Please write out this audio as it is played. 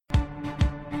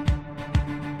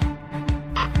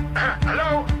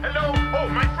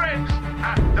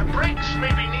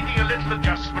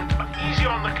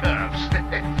on the curves.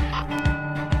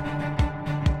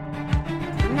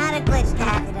 I'm not a glitch to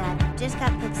have it up. Just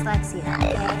got dyslexia,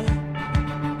 okay?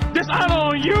 Dishonor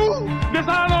on you!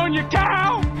 Dishonor on your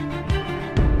cow!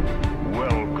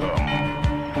 Welcome,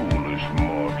 foolish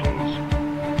mortals.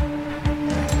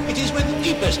 It is with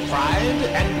deepest pride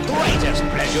and greatest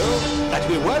pleasure that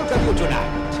we welcome you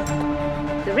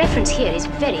tonight. The reference here is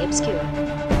very obscure.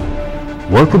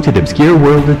 Welcome to the Obscure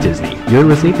World of Disney. You're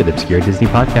listening to the Obscure Disney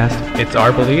Podcast. It's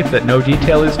our belief that no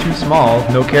detail is too small,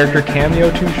 no character cameo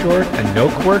too short, and no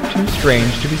quirk too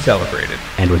strange to be celebrated.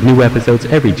 And with new episodes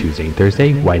every Tuesday and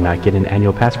Thursday, why not get an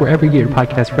annual pass wherever you get your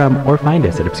podcast from, or find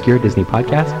us at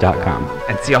obscuredisneypodcast.com.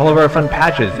 And see all of our fun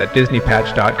patches at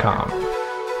disneypatch.com.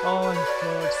 Oh, I'm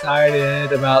so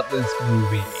excited about this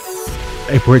movie.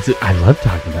 I love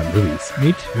talking about movies.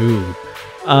 Me too.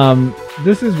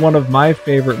 This is one of my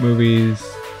favorite movies,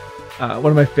 one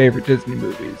of my favorite Disney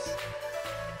movies.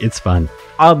 It's fun.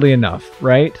 Oddly enough,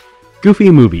 right? Goofy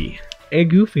movie. A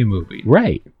Goofy movie.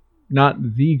 Right.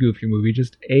 Not the Goofy movie,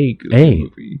 just a Goofy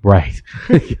movie. Right.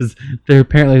 Because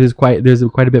there's quite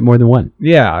a bit more than one.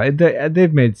 Yeah,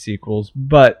 they've made sequels,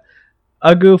 but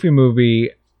a Goofy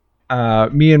movie,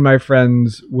 me and my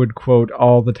friends would quote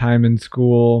all the time in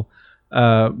school.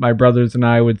 My brothers and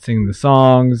I would sing the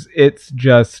songs. It's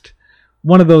just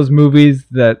one of those movies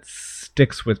that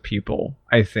sticks with people,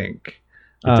 I think.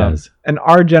 It does. And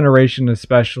our generation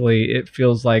especially, it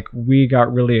feels like we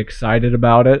got really excited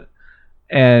about it.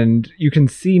 And you can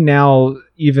see now,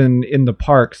 even in the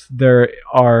parks, there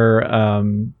are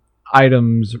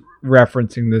items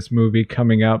referencing this movie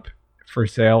coming up for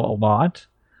sale a lot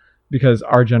because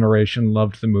our generation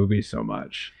loved the movie so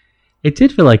much. It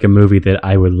did feel like a movie that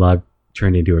I would love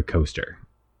turned into a coaster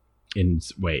in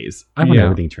ways. I want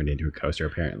everything turned into a coaster,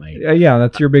 apparently. Yeah,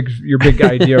 that's your big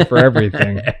idea for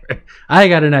everything. I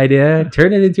got an idea.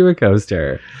 Turn it into a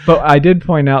coaster. But I did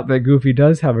point out that Goofy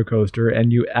does have a coaster,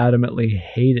 and you adamantly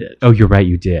hate it. Oh, you're right.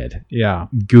 You did. Yeah.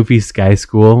 Goofy Sky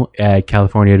School at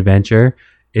California Adventure.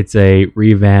 It's a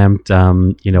revamped,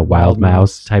 Wild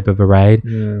Mouse type of a ride,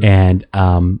 and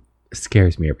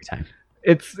scares me every time.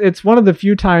 It's one of the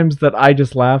few times that I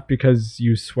just laugh because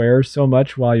you swear so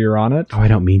much while you're on it. Oh, I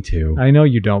don't mean to. I know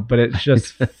you don't, but it's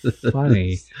just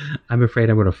funny. I'm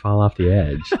afraid I'm going to fall off the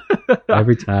edge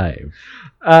every time.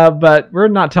 But we're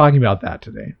not talking about that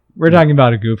today. We're talking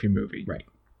about a Goofy movie. Right.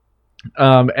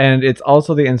 And it's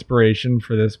also the inspiration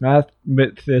for this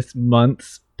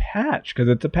month's patch, because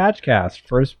it's a patch cast,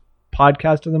 first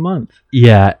podcast of the month.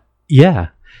 Yeah,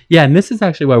 and this is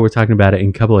actually why we're talking about it in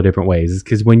a couple of different ways. Is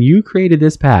because when you created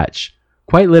this patch,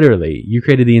 quite literally, you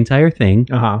created the entire thing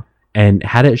and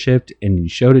had it shipped and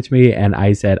showed it to me, and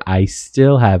I said, I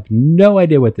still have no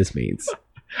idea what this means.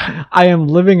 I am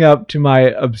living up to my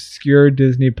obscure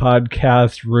Disney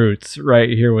podcast roots right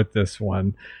here with this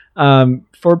one.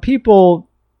 For people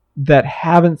that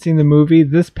haven't seen the movie,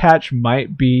 this patch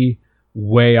might be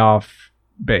way off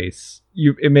base.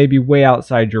 It may be way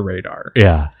outside your radar.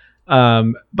 Yeah.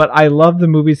 But I love the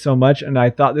movie so much, and I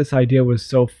thought this idea was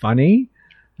so funny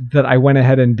that I went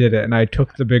ahead and did it, and I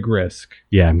took the big risk.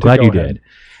 Yeah, I'm glad you did.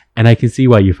 And I can see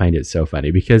why you find it so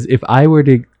funny, because if I were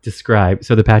to describe...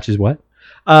 So the patch is what?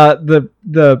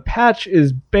 The patch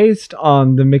is based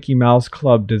on the Mickey Mouse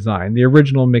Club design, the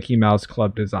original Mickey Mouse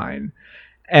Club design.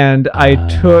 And I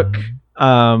took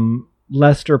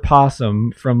Lester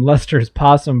Possum from Lester's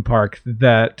Possum Park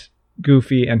that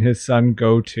Goofy and his son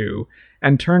go to,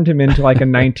 and turned him into like a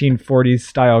 1940s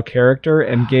style character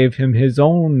and gave him his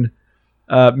own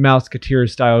Mouseketeer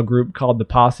style group called the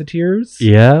Posseteers.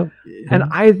 Yeah. And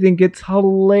I think it's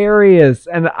hilarious.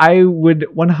 And I would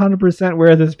 100%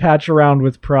 wear this patch around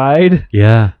with pride.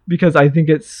 Yeah. Because I think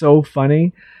it's so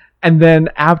funny. And then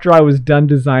after I was done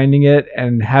designing it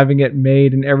and having it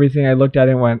made and everything, I looked at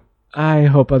it and went, I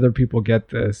hope other people get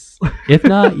this. If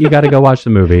not, you got to go watch the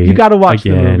movie. You got to watch the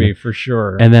movie for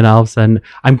sure. And then all of a sudden,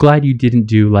 I'm glad you didn't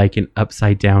do like an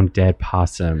upside down dead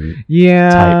possum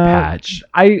type patch.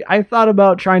 I thought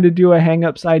about trying to do a hang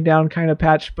upside down kind of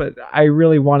patch, but I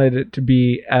really wanted it to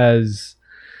be as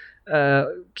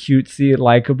cutesy,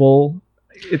 likable.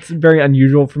 It's very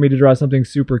unusual for me to draw something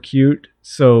super cute,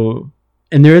 so...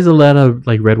 And there is a lot of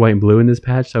like red, white, and blue in this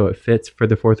patch, so it fits for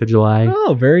the 4th of July.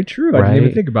 Oh, very true. I didn't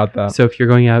even think about that. So if you're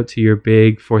going out to your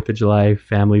big 4th of July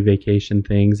family vacation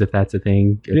things, if that's a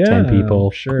thing, 10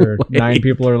 people. Sure. 9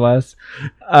 people or less.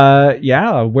 Wear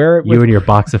it with... You and your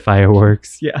box of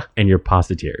fireworks. Yeah. And your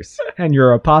Posseteers. And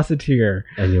you're a Posseteer.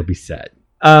 And you'll be set.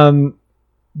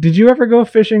 Did you ever go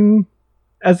fishing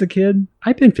as a kid?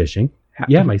 I've been fishing.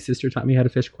 Yeah, my sister taught me how to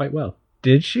fish quite well.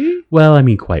 Did she? Well, I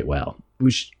mean quite well.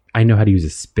 I know how to use a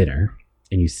spinner.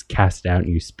 and you cast it out and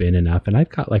you spin enough. And I've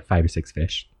caught like 5 or 6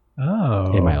 fish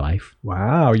in my life.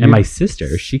 Wow. And my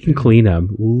sister, she can clean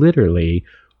them literally.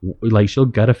 Like she'll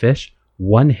gut a fish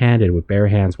one-handed with bare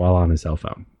hands while on a cell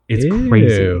phone. It's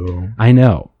crazy. I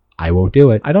know. I won't do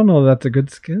it. I don't know. That's a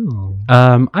good skill.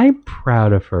 I'm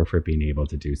proud of her for being able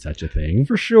to do such a thing.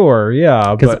 For sure.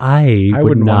 Yeah. Because I would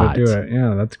wouldn't not want to do it.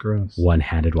 Yeah, that's gross.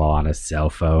 One-handed while on a cell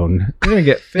phone. You're going to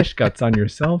get fish guts on your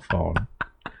cell phone.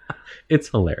 It's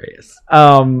hilarious.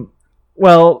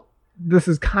 Well, this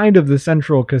is kind of the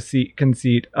central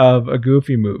conceit of a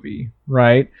Goofy movie,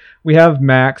 right? We have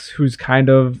Max, who's kind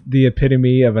of the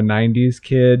epitome of a 90s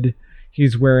kid.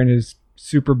 He's wearing his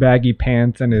super baggy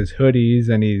pants and his hoodies,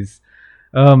 and he's,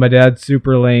 my dad's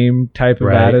super lame type of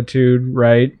attitude,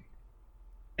 right?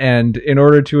 And in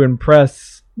order to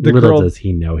impress the girl... Little does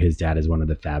he know his dad is one of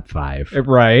the Fab Five.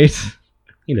 Right.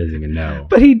 He doesn't even know.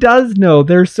 But he does know.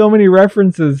 There's so many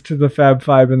references to the Fab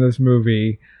Five in this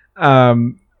movie.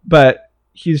 But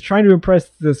he's trying to impress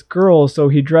this girl, so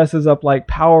he dresses up like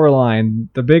Powerline,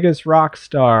 the biggest rock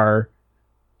star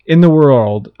in the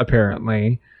world,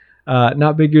 apparently.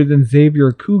 Not bigger than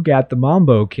Xavier Cugat, the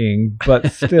Mambo King,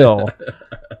 but still.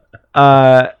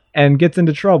 And gets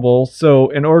into trouble. So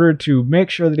in order to make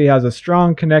sure that he has a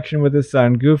strong connection with his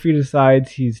son, Goofy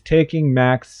decides he's taking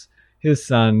Max, his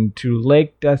son, to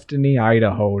Lake Destiny,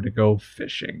 Idaho to go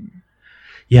fishing.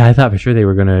 Yeah, I thought for sure they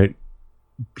were going to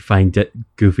find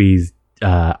Goofy's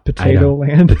Potato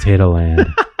Land. Potato Land.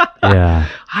 Yeah.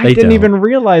 I didn't even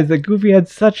realize that Goofy had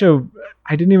such a...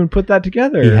 I didn't even put that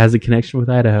together. He has a connection with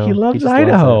Idaho. He loves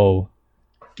Idaho.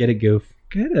 Get it, Goof.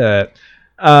 Get it.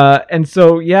 And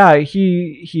so, yeah,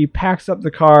 he packs up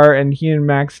the car and he and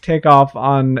Max take off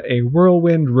on a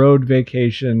whirlwind road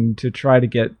vacation to try to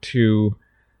get to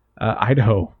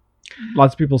Idaho.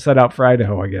 Lots of people set out for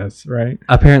Idaho, I guess, right?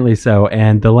 Apparently so.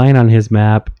 And the line on his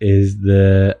map is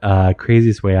the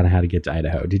craziest way on how to get to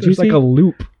Idaho. Did you see? Like a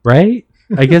loop. Right?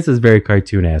 I guess it's very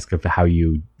cartoon-esque of how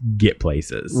you get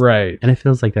places. Right. And it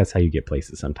feels like that's how you get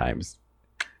places sometimes.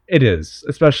 It is,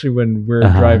 especially when we're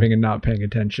driving and not paying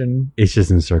attention. It's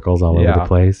just in circles all over the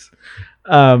place.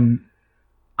 I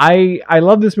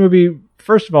love this movie,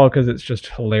 first of all, because it's just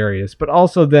hilarious, but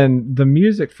also then the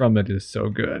music from it is so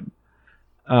good.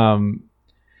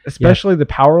 Especially the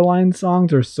Powerline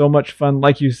songs are so much fun.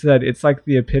 Like you said, it's like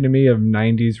the epitome of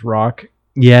 90s rock.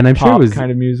 Yeah, and I'm sure it was kind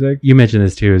of music. You mentioned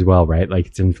this too as well, right? Like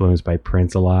it's influenced by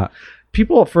Prince a lot.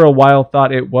 People for a while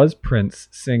thought it was Prince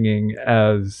singing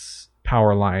as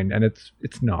Powerline, and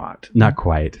it's not. Not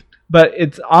quite. But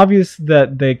it's obvious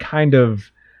that they kind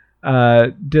of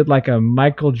did like a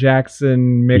Michael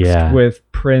Jackson mixed with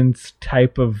Prince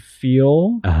type of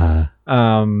feel. It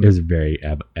was very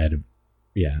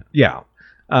yeah.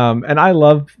 And I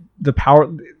love the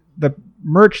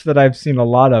merch that I've seen a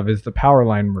lot of is the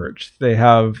Powerline merch. They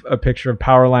have a picture of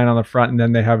Powerline on the front, and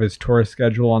then they have his tour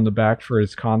schedule on the back for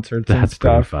his concerts and stuff. That's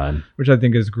pretty fun. Which I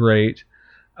think is great.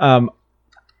 I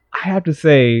have to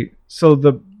say, so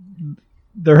there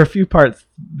are a few parts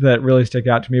that really stick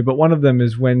out to me, but one of them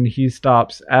is when he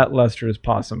stops at Lester's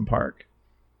Possum Park.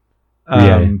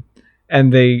 And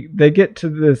they get to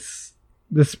this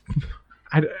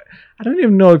I don't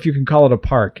even know if you can call it a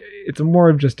park. It's more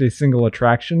of just a single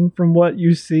attraction from what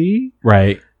you see.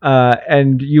 Right.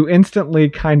 And you instantly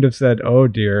kind of said, oh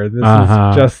dear, this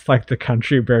is just like the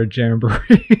Country Bear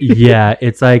Jamboree. Yeah,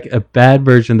 it's like a bad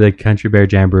version of the Country Bear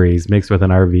Jamborees mixed with an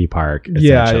RV park.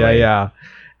 Yeah.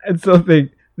 And so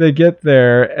they get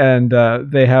there and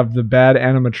they have the bad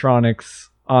animatronics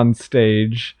on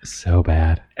stage. So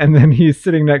bad. And then he's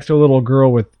sitting next to a little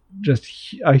girl with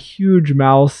just a huge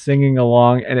mouse singing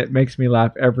along, and it makes me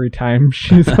laugh every time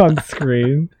she's on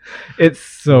screen. It's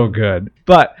so good.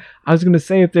 But I was going to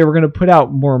say, if they were going to put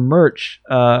out more merch,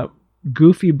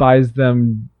 Goofy buys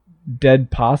them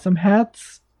dead possum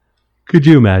hats. Could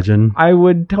you imagine? I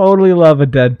would totally love a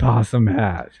dead possum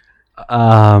hat.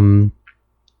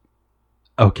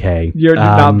 Okay. You're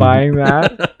not buying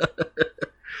that?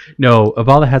 No, of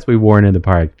all the hats we've worn in the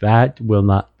park, that will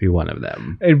not be one of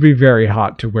them. It'd be very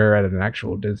hot to wear at an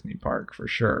actual Disney park, for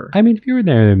sure. I mean, if you were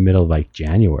there in the middle of like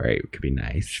January, it could be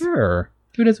nice. Sure.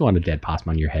 Who doesn't want a dead possum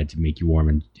on your head to make you warm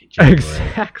in January?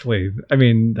 Exactly. I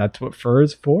mean, that's what fur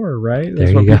is for, right?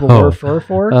 That's there what you people go. wear fur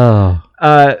for. Oh.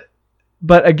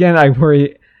 But again, I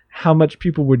worry how much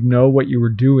people would know what you were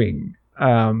doing.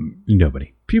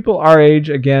 Nobody. People our age,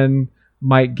 again,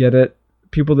 might get it.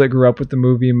 People that grew up with the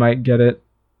movie might get it.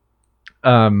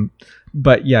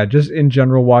 But yeah, just in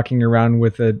general, walking around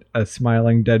with a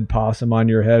smiling dead possum on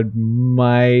your head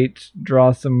might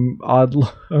draw some odd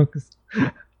looks.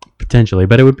 Potentially,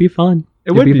 but it would be fun.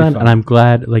 It would be fun. And I'm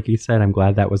glad, like you said, I'm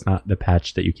glad that was not the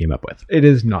patch that you came up with. It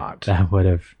is not. That would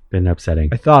have been upsetting.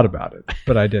 I thought about it,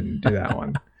 but I didn't do that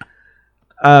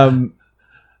one.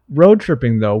 Road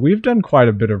tripping, though. We've done quite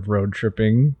a bit of road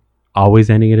tripping. Always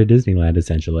ending at a Disneyland,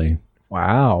 essentially.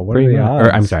 Wow. What are the odds?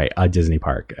 Or, I'm sorry, a Disney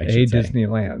park, I should say.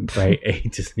 Disneyland. Right, a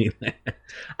Disneyland.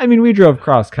 I mean, we drove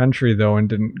cross country, though, and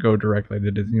didn't go directly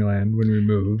to Disneyland when we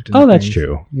moved. Oh, that's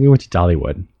true. We went to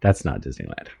Dollywood. That's not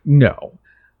Disneyland. No.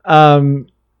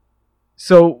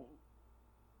 So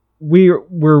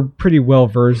we're pretty well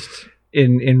versed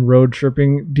in road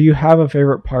tripping. Do you have a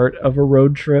favorite part of a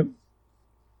road trip?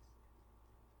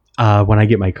 When I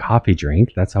get my coffee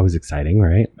drink, that's always exciting,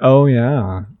 right? Oh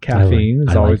yeah, caffeine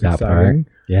is always exciting.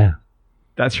 Part. Yeah,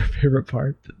 that's your favorite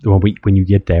part. When you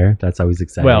get there, that's always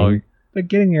exciting. Well, but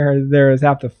getting there is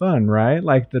half the fun, right?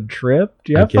 Like the trip.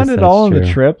 Do you have fun at all on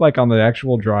the trip, like on the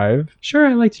actual drive? Sure,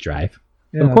 I like to drive.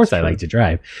 Yeah, of course I like to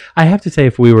drive. I have to say,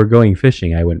 if we were going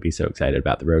fishing, I wouldn't be so excited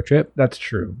about the road trip. That's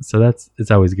true. So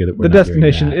it's always good that we're the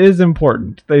destination is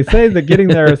important. They say that getting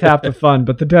there is half the fun,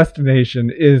 but the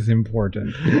destination is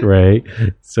important. Right.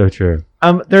 So true.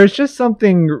 There's just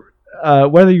something,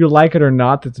 whether you like it or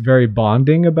not, that's very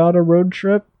bonding about a road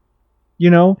trip. You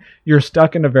know, you're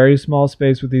stuck in a very small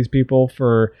space with these people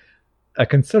for a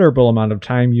considerable amount of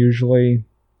time, usually.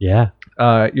 Yeah.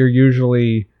 You're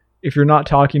usually... If you're not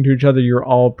talking to each other, you're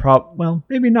all well,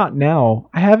 maybe not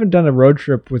now. I haven't done a road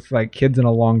trip with like kids in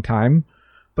a long time,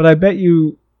 but I bet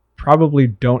you probably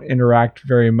don't interact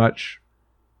very much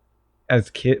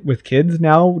with kids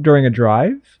now during a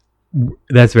drive.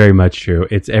 That's very much true.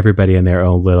 It's everybody in their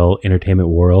own little entertainment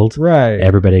world. Right.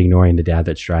 Everybody ignoring the dad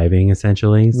that's driving,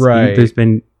 essentially. Right. There's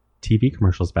been TV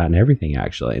commercials about and everything,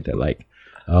 actually. They're like,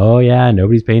 oh yeah,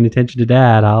 nobody's paying attention to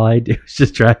dad. All I do is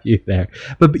just drive you there.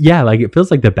 But yeah, like it feels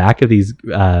like the back of these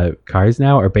cars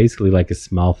now are basically like a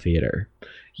small theater.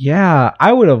 Yeah,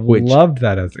 I would have loved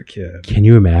that as a kid. Can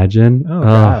you imagine? Oh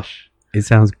gosh. It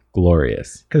sounds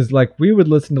glorious. Because like we would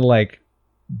listen to like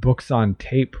books on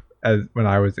tape when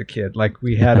I was a kid. Like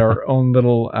we had our own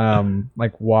little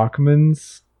like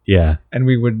Walkmans. Yeah. And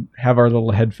we would have our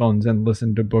little headphones and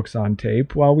listen to books on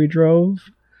tape while we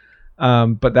drove.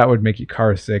 But that would make you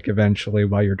car sick eventually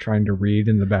while you're trying to read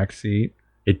in the back seat.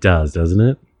 It does, doesn't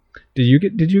it? Did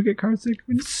you get car sick?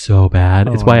 So bad.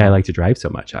 It's why I like to drive so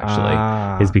much,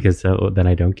 actually. Is because then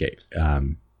I don't get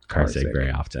car sick very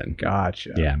often.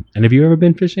 Gotcha. Yeah. And have you ever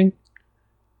been fishing?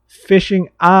 Fishing?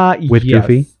 With yes.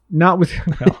 Goofy? Not with...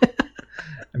 Well,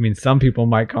 I mean, some people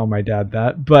might call my dad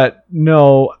that. But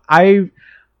no, I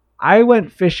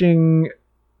went fishing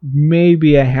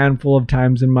maybe a handful of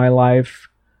times in my life.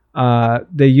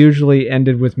 They usually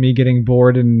ended with me getting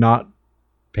bored and not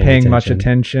paying much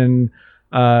attention,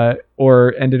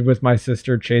 or ended with my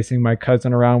sister chasing my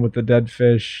cousin around with the dead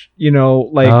fish. You know,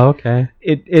 like okay.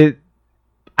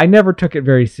 I never took it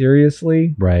very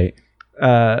seriously. Right.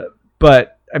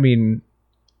 But I mean,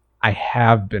 I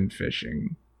have been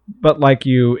fishing. But like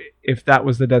you, if that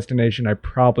was the destination, I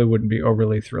probably wouldn't be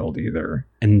overly thrilled either.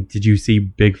 And did you see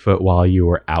Bigfoot while you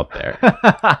were out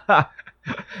there?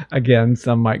 Again,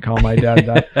 some might call my dad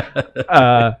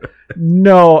that.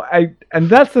 No, and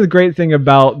that's the great thing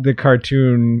about the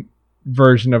cartoon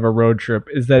version of a road trip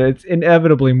is that it's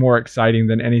inevitably more exciting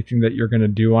than anything that you're going to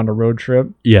do on a road trip.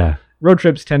 Yeah. Road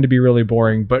trips tend to be really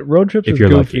boring, but road trips with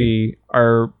Goofy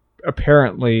are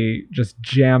apparently just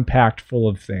jam-packed full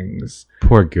of things.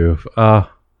 Poor Goof. I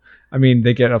mean,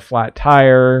 they get a flat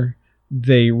tire,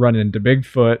 they run into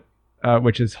Bigfoot,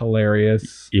 which is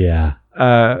hilarious. Yeah.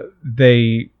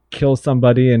 They kill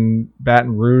somebody in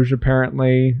Baton Rouge,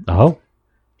 apparently. Oh. Do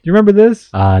you remember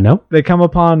this? No. They come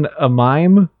upon a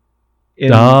mime in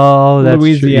that's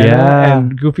Louisiana, yeah.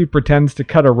 and Goofy pretends to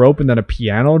cut a rope, and then a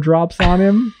piano drops on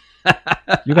him.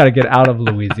 You got to get out of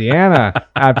Louisiana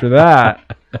after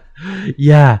that.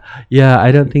 Yeah.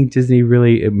 I don't think Disney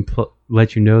really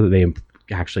let you know that they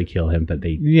actually kill him, but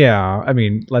they... Yeah, I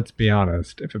mean, let's be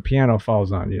honest. If a piano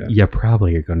falls on you... Yeah,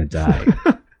 probably you're going to die.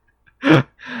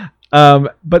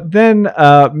 But then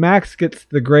Max gets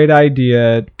the great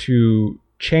idea to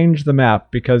change the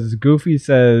map because Goofy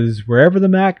says wherever the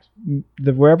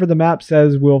map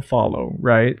says we'll follow,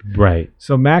 right? Right.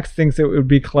 So Max thinks it would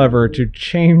be clever to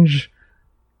change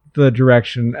the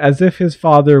direction as if his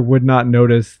father would not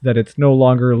notice that it's no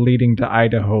longer leading to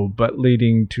Idaho but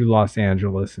leading to Los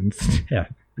Angeles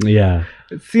instead. Yeah.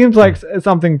 It seems like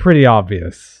something pretty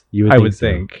obvious. I would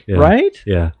think, yeah. Right?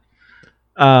 Yeah.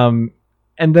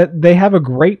 And that they have a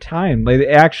great time. They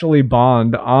actually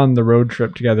bond on the road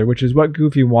trip together, which is what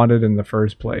Goofy wanted in the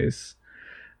first place.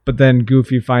 But then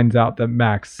Goofy finds out that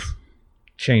Max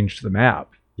changed the map.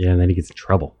 Yeah, and then he gets in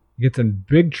trouble. gets in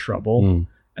big trouble,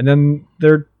 and then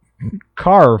their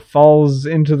car falls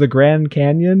into the Grand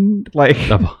Canyon, like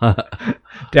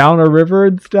down a river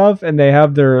and stuff, and they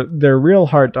have their real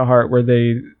heart-to-heart where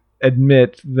they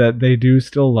admit that they do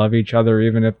still love each other,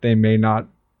 even if they may not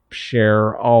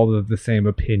share all of the same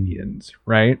opinions,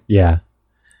 right? Yeah.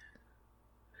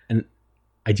 And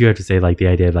I do have to say, like, the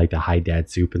idea of like the Hi Dad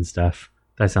soup and stuff,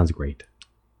 that sounds great.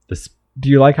 Do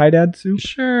you like Hi Dad soup?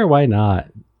 Sure, why not?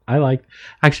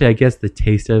 Actually, I guess the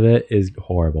taste of it is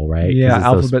horrible, right? Yeah,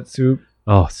 alphabet soup.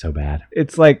 Oh, so bad.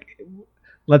 It's like,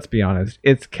 let's be honest,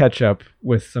 it's ketchup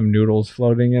with some noodles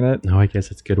floating in it. No, I guess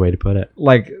that's a good way to put it.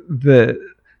 Like,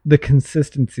 the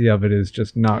consistency of it is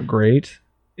just not great,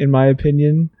 in my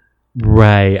opinion.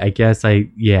 Right. I guess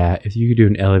if you could do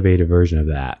an elevated version of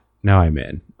that, now I'm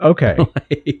in. Okay.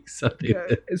 Like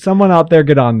someone out there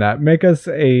get on that. Make us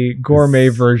a gourmet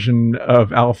version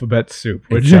of alphabet soup.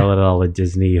 Would you sell it at all at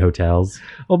Disney hotels?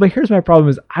 Well, but here's my problem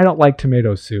is I don't like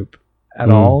tomato soup at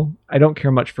all. I don't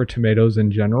care much for tomatoes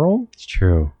in general. It's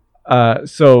true.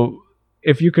 So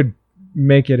if you could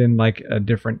make it in like a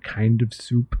different kind of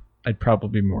soup, I'd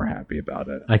probably be more happy about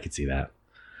it. I could see that.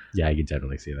 Yeah, I could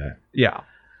definitely see that. Yeah.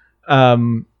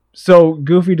 So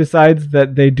Goofy decides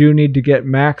that they do need to get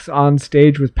Max on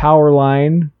stage with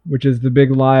Powerline, which is the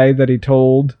big lie that he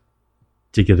told.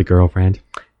 To get the girlfriend?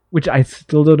 Which I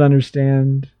still don't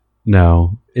understand.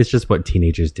 No, it's just what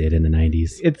teenagers did in the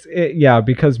 90s. Yeah,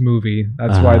 because movie.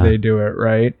 That's why they do it,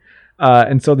 right?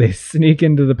 And so they sneak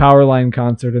into the Powerline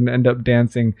concert and end up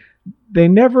dancing. They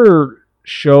never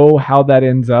show how that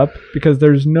ends up because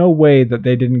there's no way that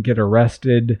they didn't get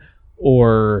arrested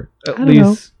or at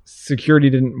least security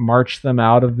didn't march them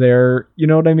out of there. You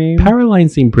know what I mean? Powerline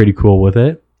seemed pretty cool with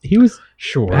it. He was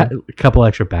sure a couple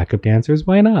extra backup dancers.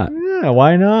 Why not? Yeah,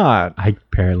 why not?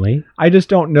 I just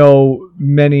don't know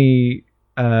many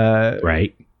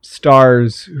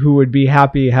stars who would be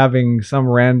happy having some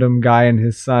random guy and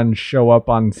his son show up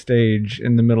on stage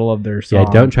in the middle of their song. Yeah,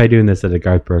 don't try doing this at a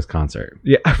Garth Brooks concert.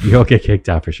 Yeah. You'll get kicked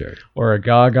out for sure. Or a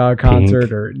Gaga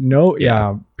concert.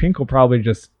 Pink. Pink will probably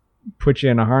just put you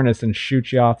in a harness and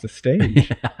shoot you off the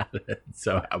stage.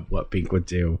 So what Pink would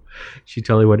do. She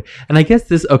totally would. And I guess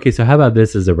so how about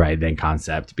this as a ride then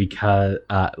concept? Because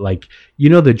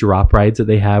the drop rides that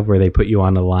they have where they put you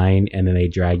on a line and then they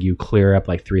drag you clear up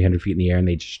like 300 feet in the air and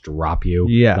they just drop you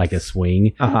like a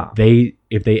swing.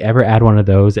 If they ever add one of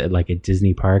those at like a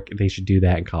Disney park, they should do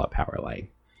that and call it Powerline.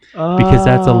 Because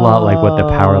that's a lot like what the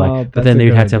Powerline, but then they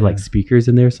would have to have like speakers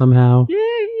in there somehow.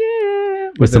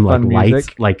 With some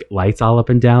like lights all up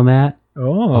and down that.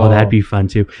 Oh, that'd be fun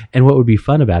too. And what would be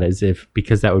fun about it is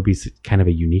because that would be kind of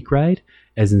a unique ride,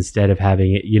 as instead of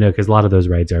having it, because a lot of those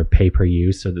rides are pay per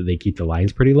use so that they keep the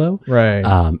lines pretty low. Right.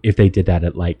 If they did that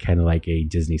at like kind of like a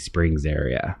Disney Springs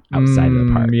area outside of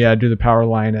the park. Yeah, do the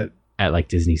Powerline at like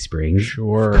Disney Springs.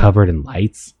 Sure. Covered in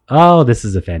lights. Oh, this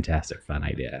is a fantastic fun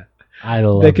idea. I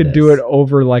love They could do it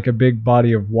over like a big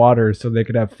body of water so they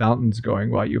could have fountains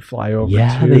going while you fly over.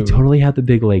 Yeah, they totally have the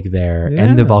big lake there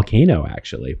and the volcano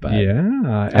actually. But I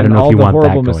don't know if you want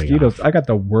that going mosquitoes. off. I got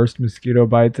the worst mosquito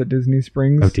bites at Disney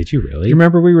Springs. Oh, did you really? Do you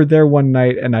remember we were there one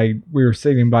night and we were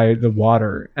sitting by the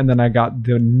water and then I got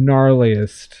the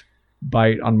gnarliest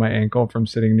bite on my ankle from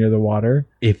sitting near the water.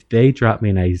 If they drop me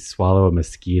and I swallow a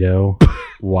mosquito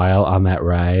while on that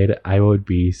ride, I would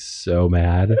be so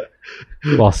mad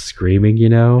while screaming,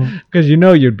 because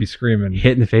you'd be screaming,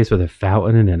 hit in the face with a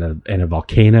fountain and a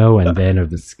volcano and then it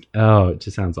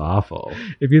just sounds awful.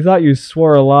 If you thought you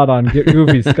swore a lot on Get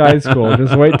Goofy Sky School,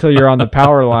 just wait till you're on the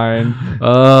Powerline.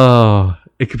 Oh,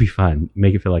 it could be fun.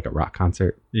 Make it feel like a rock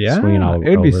concert. Yeah, swinging all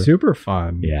it'd over. Be super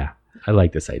fun. Yeah, I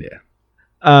like this idea.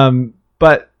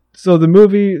 But so the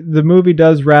movie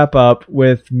does wrap up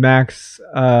with Max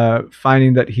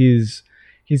finding that he's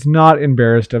not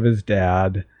embarrassed of his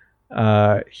dad.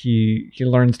 He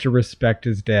learns to respect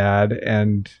his dad,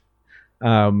 and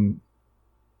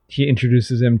he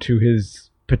introduces him to his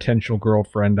potential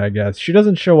girlfriend, I guess. She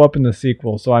doesn't show up in the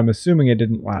sequel, so I'm assuming it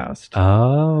didn't last.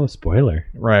 Oh, spoiler.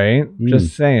 Right?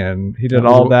 Just saying. He did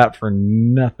all that for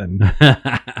nothing.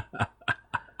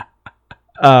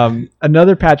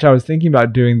 Another patch I was thinking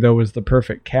about doing, though, was the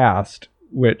perfect cast,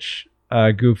 which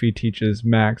Goofy teaches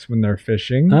Max when they're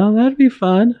fishing. Oh, that'd be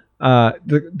fun.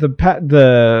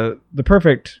 The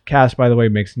perfect cast, by the way,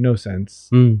 makes no sense.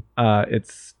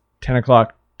 It's 10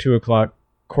 o'clock, 2 o'clock,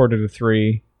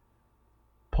 2:45,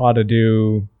 pot to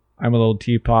do, I'm a little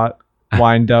teapot,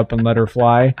 wind up and let her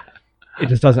fly. It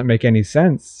just doesn't make any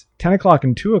sense. 10 o'clock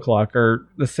and 2 o'clock are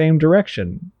the same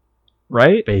direction,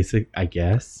 right? Basic, I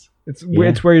guess. It's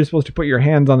where you're supposed to put your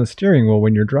hands on the steering wheel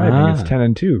when you're driving. It's 10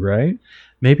 and 2, right?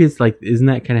 Maybe it's like, isn't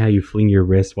that kind of how you fling your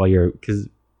wrist while you're, because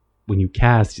when you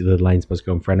cast, the line's supposed to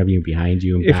go in front of you and behind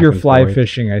you. And if you're fly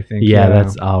fishing, I think. Yeah,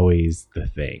 that's always the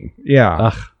thing. Yeah.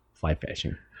 Ugh, fly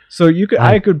fishing. So you could,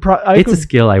 it's a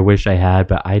skill I wish I had,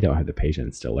 but I don't have the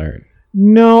patience to learn.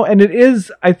 No, and it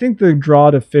is, I think the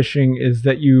draw to fishing is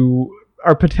that you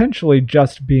are potentially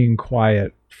just being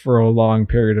quiet for a long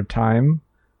period of time.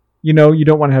 You know, you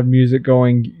don't want to have music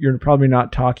going. You're probably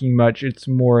not talking much. It's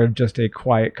more of just a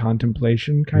quiet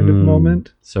contemplation kind of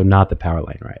moment. So not the power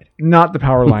line ride. Not the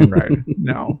power line ride,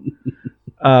 no.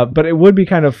 But it would be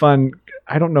kind of fun.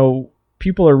 I don't know.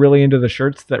 People are really into the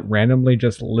shirts that randomly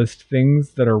just list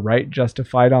things that are right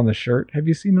justified on the shirt. Have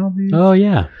you seen all these? Oh,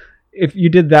 yeah. If you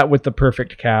did that with the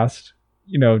perfect cast,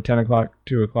 10 o'clock,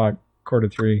 2 o'clock,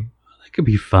 2:45. That could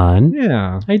be fun.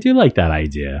 Yeah. I do like that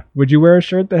idea. Would you wear a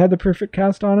shirt that had the perfect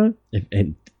cast on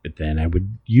it? But then I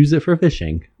would use it for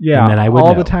fishing. Yeah. And then I would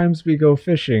all know. the times we go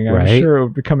fishing, I'm right? sure it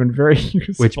would become very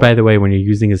useful. Which, by the way, when you're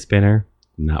using a spinner,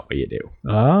 not what you do.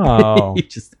 Oh. You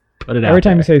just put it out Every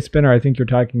time there. you say spinner, I think you're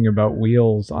talking about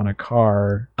wheels on a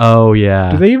car. Oh,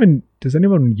 yeah. Does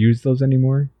anyone use those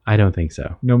anymore? I don't think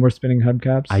so. No more spinning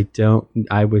hubcaps?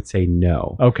 I would say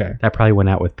no. Okay. That probably went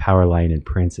out with Powerline and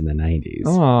Prince in the 90s.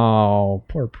 Oh,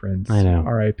 poor Prince. I know.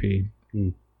 R.I.P.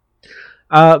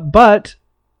 But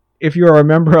if you are a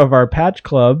member of our patch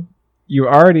club, you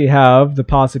already have the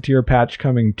Posseteer patch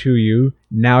coming to you.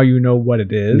 Now you know what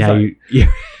it is. Now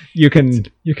you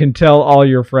can tell all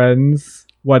your friends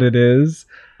what it is.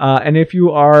 And if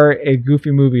you are a Goofy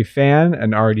Movie fan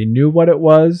and already knew what it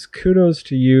was, kudos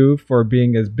to you for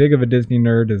being as big of a Disney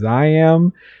nerd as I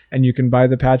am. And you can buy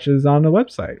the patches on the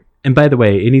website. And by the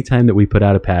way, anytime that we put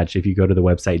out a patch, if you go to the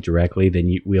website directly,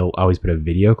 then we'll always put a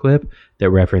video clip that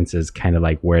references kind of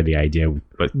like where the idea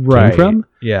came from.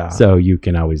 Yeah. So you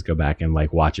can always go back and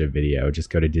like watch a video. Just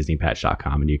go to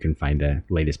DisneyPatch.com and you can find the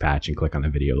latest patch and click on the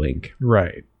video link.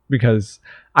 Right. Because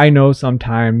I know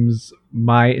sometimes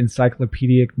my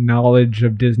encyclopedic knowledge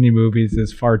of Disney movies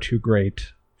is far too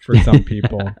great for some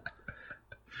people.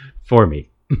 For me.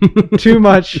 Too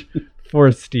much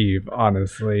for Steve,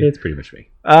 honestly. It's pretty much me.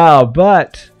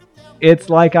 But it's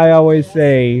like I always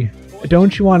say,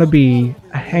 don't you want to be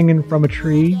hanging from a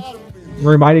tree?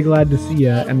 We're mighty glad to see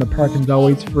ya, and the parking's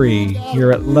always free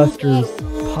here at Lester's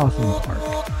Possum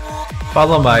Park.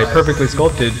 Follow my perfectly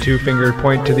sculpted two-fingered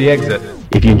point to the exit.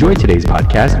 If you enjoyed today's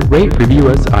podcast, rate, review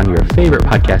us on your favorite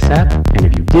podcast app. And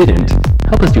if you didn't,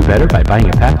 help us do better by buying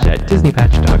a patch at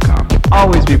DisneyPatch.com.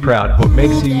 Always be proud of what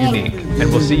makes you unique,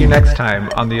 and we'll see you next time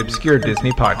on the Obscure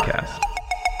Disney Podcast.